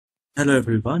Hello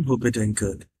everyone, hope you're doing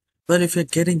good. Well, if you're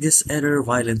getting this error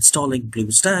while installing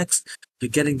BlueStacks, you're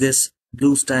getting this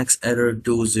BlueStacks error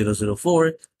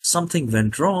 2004, something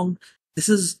went wrong. This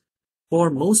is, for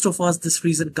most of us, this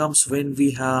reason comes when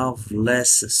we have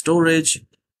less storage,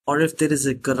 or if there is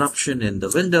a corruption in the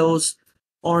Windows,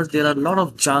 or there are a lot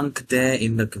of junk there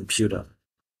in the computer.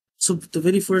 So the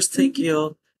very first thing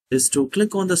here is to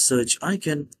click on the search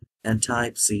icon and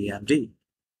type CMD.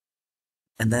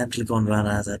 And then click on Run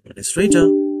as Administrator,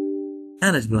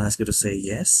 and it will ask you to say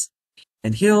yes.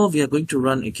 And here we are going to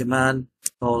run a command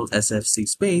called sfc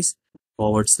space /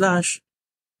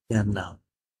 and now.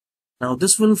 Now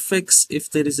this will fix if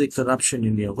there is a corruption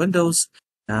in your Windows,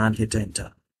 and hit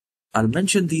enter. I'll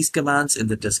mention these commands in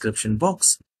the description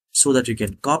box so that you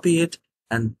can copy it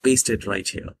and paste it right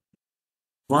here.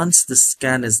 Once the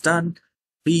scan is done,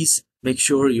 please make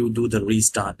sure you do the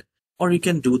restart, or you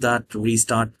can do that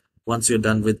restart once you're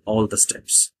done with all the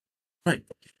steps. Right.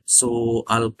 So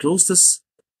I'll close this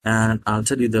and I'll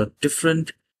tell you the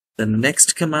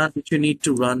next command which you need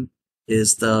to run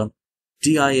is the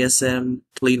dism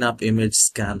cleanup image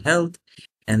scan health,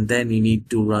 and then you need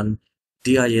to run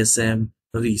dism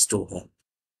restore health.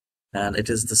 And it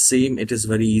is the same, it is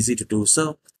very easy to do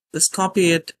so. Just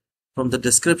copy it from the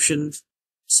description,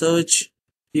 search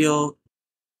here,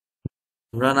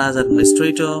 run as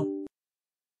administrator,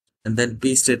 and then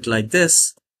paste it like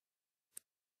this: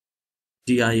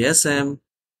 dism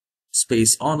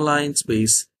space online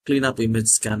space cleanup image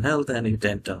scan health, and hit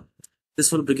enter.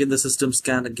 This will begin the system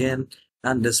scan again,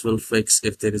 and this will fix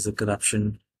if there is a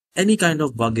corruption. Any kind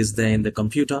of bug is there in the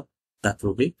computer, that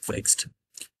will be fixed.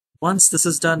 Once this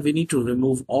is done, we need to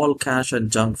remove all cache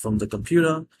and junk from the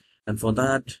computer, and for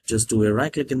that just do a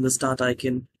right click in the start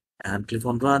icon and click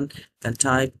on run and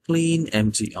type clean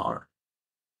mgr.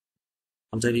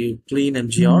 I'll tell you clean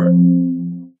mgr.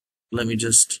 Let me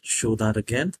just show that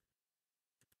again.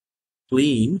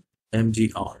 Clean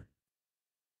mgr.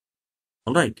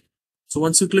 Alright. So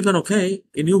once you click on OK,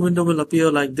 a new window will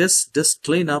appear like this. Disk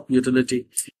cleanup utility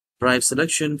drive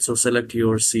selection. So select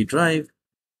your C drive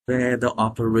where the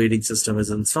operating system is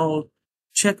installed.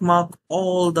 Check mark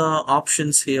all the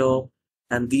options here,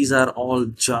 and these are all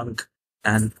junk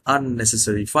and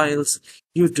unnecessary files.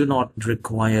 You do not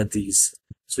require these.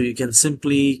 So you can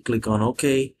simply click on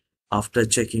OK after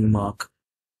checking mark,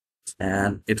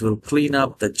 and it will clean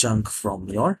up the junk from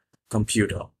your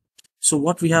computer. So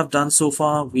what we have done so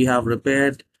far, we have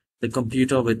repaired the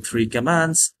computer with 3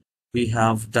 commands. We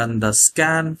have done the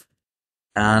scan,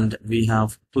 and we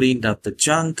have cleaned up the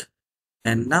junk.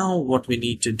 And now what we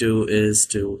need to do is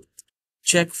to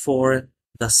check for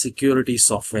the security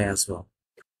software as well.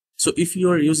 So if you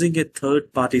are using a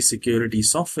third-party security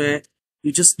software,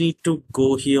 you just need to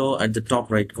go here at the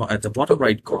top right, at the bottom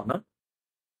right corner.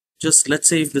 Just let's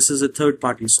say if this is a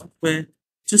third-party software,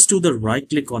 just do the right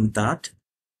click on that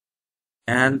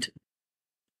and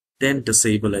then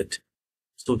disable it.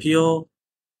 So here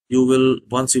you will,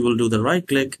 once you will do the right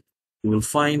click, you will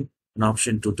find an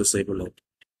option to disable it.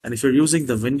 And if you're using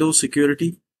the Windows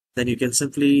security, then you can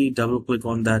simply double click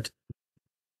on that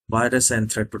virus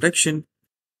and threat protection.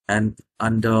 And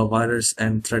under virus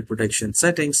and threat protection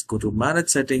settings, go to manage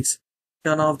settings,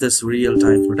 turn off this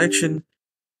real-time protection.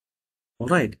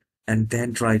 Alright, and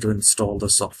then try to install the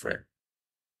software.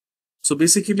 So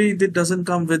basically it doesn't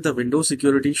come with the Windows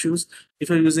security issues. If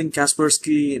you're using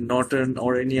Kaspersky, Norton,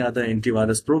 or any other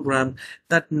antivirus program,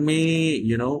 that may,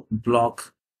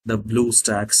 block the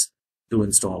BlueStacks to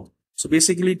install. So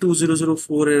basically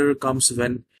 2004 error comes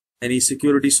when any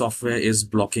security software is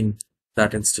blocking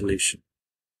that installation.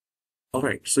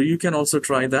 Alright, so you can also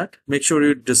try that. Make sure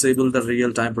you disable the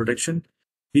real-time protection,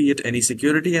 be it any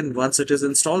security, and once it is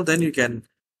installed, then you can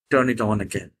turn it on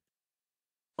again.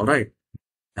 Alright,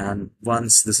 and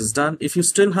once this is done, if you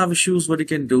still have issues, what you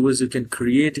can do is you can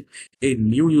create a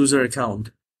new user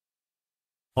account.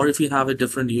 Or if you have a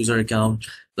different user account,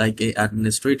 like an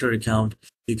administrator account,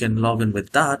 you can log in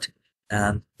with that,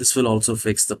 and this will also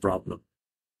fix the problem.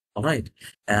 Alright,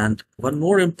 and one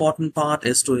more important part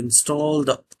is to install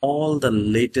all the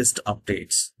latest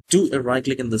updates. Do a right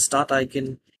click in the start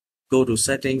icon, go to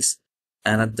settings,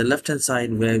 and at the left hand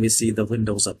side where we see the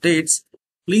Windows updates,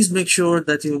 please make sure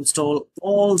that you install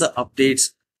all the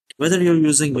updates, whether you're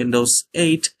using Windows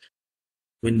 8,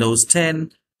 Windows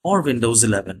 10, or Windows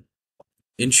 11.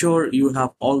 Ensure you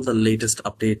have all the latest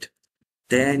update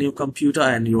there in your computer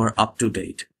and you are up to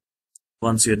date.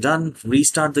 Once you're done,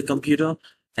 restart the computer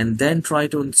and then try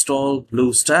to install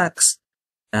BlueStacks,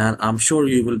 and I'm sure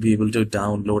you will be able to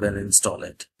download and install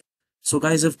it. So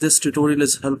guys, if this tutorial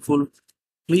is helpful,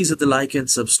 please hit the like and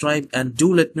subscribe, and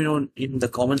do let me know in the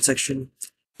comment section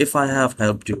if I have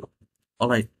helped you.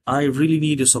 Alright, I really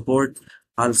need your support.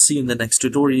 I'll see you in the next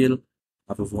tutorial.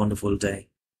 Have a wonderful day.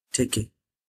 Take care.